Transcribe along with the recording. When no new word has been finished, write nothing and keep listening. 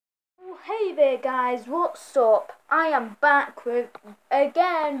Hey there guys, what's up? I am back with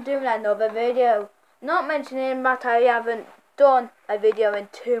again doing another video. Not mentioning that I haven't done a video in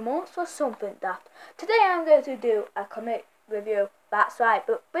 2 months or something that. Today I'm going to do a comic review, that's right,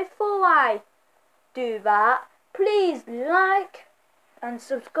 but before I do that, please like and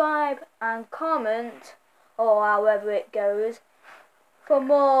subscribe and comment, or however it goes, for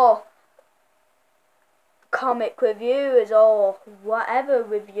more comic reviews or whatever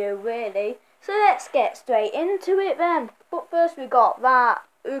review really. So let's get straight into it then. But first we got that,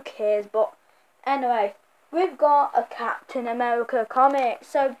 who cares, but anyway, we've got a Captain America comic.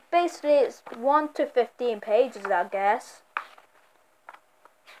 So basically it's 1 to 15 pages, I guess.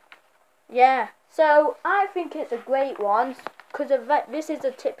 Yeah, so I think it's a great one because this is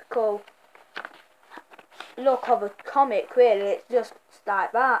a typical look of a comic really. It's just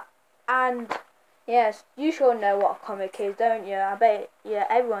like that. And yes, you sure know what a comic is, don't you? I bet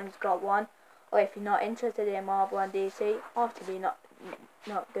everyone's got one. Or if you're not interested in Marvel and DC, obviously not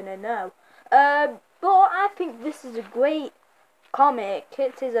gonna know. But I think this is a great comic.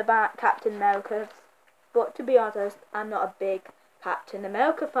 It is about Captain America, but to be honest, I'm not a big Captain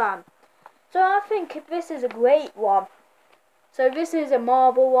America fan. So I think this is a great one. So this is a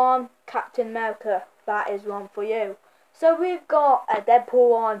Marvel one, Captain America. That is one for you. So we've got a Deadpool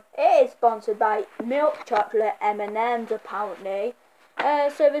one. It is sponsored by Milk Chocolate M&M's apparently.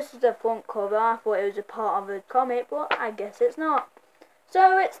 So this is the front cover. I thought it was a part of the comic, but I guess it's not.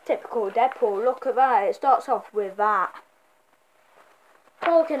 So it's typical Deadpool. Look at that. It starts off with that.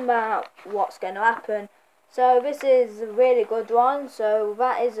 Talking about what's going to happen. So this is a really good one. So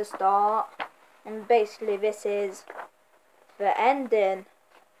that is a start. And basically this is the ending.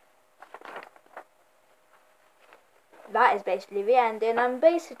 That is basically the ending, and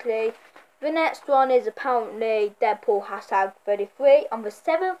basically the next one is apparently Deadpool #33 on the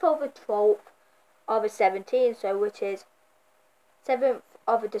 7th of the 12th of the 17th, so which is 7th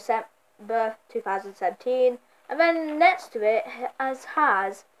of December 2017, and then next to it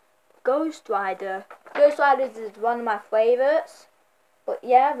has Ghost Rider. Ghost Rider is one of my favourites, but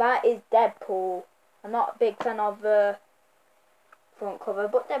yeah, that is Deadpool. I'm not a big fan of the front cover,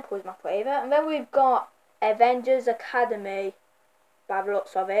 but Deadpool is my favourite. And then we've got Avengers Academy, by the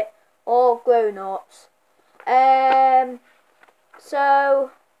looks of it, all grown-ups.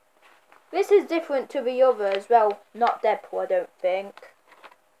 So this is different to the others. Well, not Deadpool, I don't think.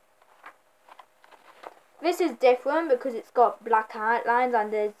 This is different because it's got black outlines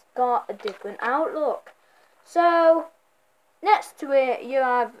and it's got a different outlook. So next to it you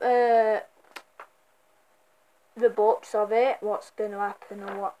have the books of it, what's going to happen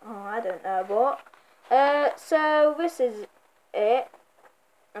or what, I don't know what. So this is it,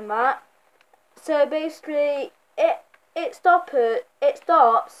 and that. So basically, it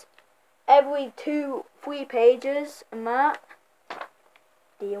stops every 2-3 pages, and that.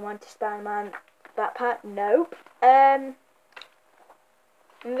 Do you want to Spider-Man backpack? Nope. And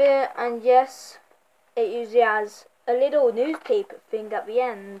yes, it usually has a little newspaper thing at the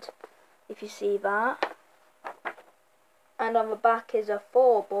end, if you see that. And on the back is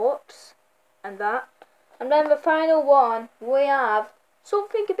 4 books, and that. And then the final one, we have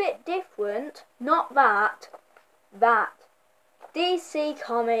something a bit different. Not that. DC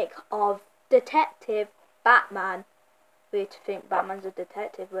comic of Detective Batman. We to think Batman's a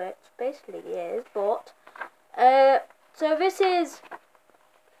detective, which basically he is, but so this is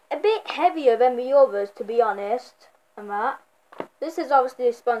a bit heavier than the others, to be honest, and that. This is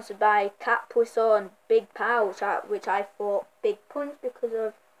obviously sponsored by Capri-Sun and Big Pouch, which I thought Big Punch because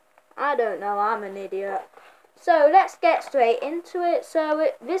of, I don't know, I'm an idiot. So let's get straight into it.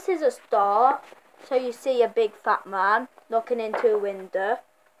 So this is a start. So you see a big fat man looking into a window.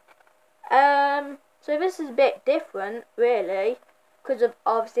 So this is a bit different, really, because of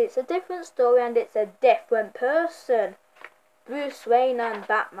obviously it's a different story and it's a different person. Bruce Wayne and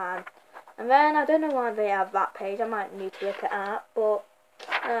Batman. And then I don't know why they have that page. I might need to look it up, but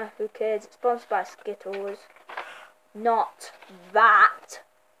who cares? It's sponsored by Skittles. Not that.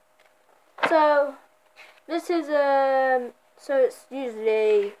 So this is so it's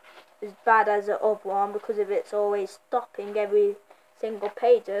usually as bad as the other one because of it's always stopping every single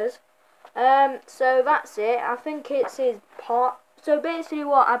pages. So that's it. I think it's his part. So basically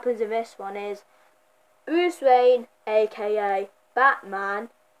what happens in this one is Bruce Wayne, aka Batman,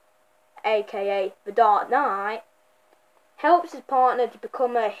 aka the Dark Knight, helps his partner to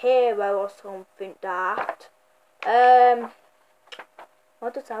become a hero or something daft.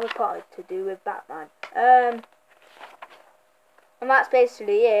 What does that have a part to do with Batman? And that's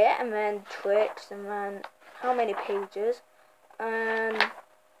basically it. And then tricks, and then how many pages? Yeah,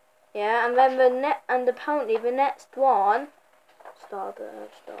 Yeah, and then apparently the next one,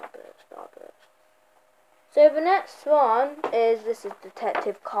 Starburst. So the next one is, this is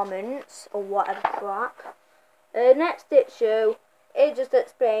Detective Comics or whatever crap. The next issue, it just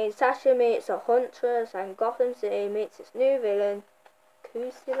explains Sasha meets a huntress and Gotham City meets its new villain,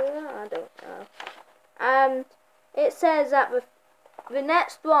 Kusila? I don't know. And it says that the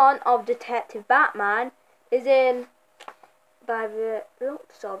next one of Detective Batman is in, by the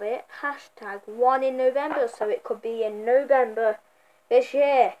looks of it, #1 in November, so it could be in November this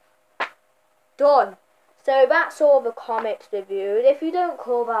year. Done. So that's all the comics reviewed. If you don't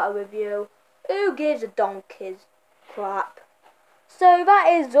call that a review, who gives a donkey's crap? So that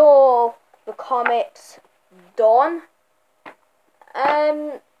is all the comics done.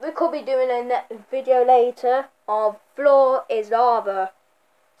 We could be doing a video later of Floor is Lava.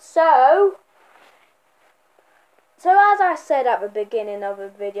 So as I said at the beginning of the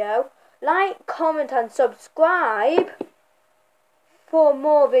video, like, comment and subscribe for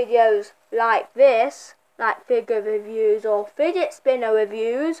more videos like this, like figure reviews or fidget spinner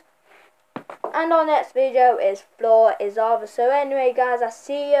reviews. And our next video is Floor is Lava. So anyway guys, I'll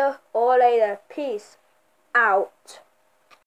see you all later. Peace out.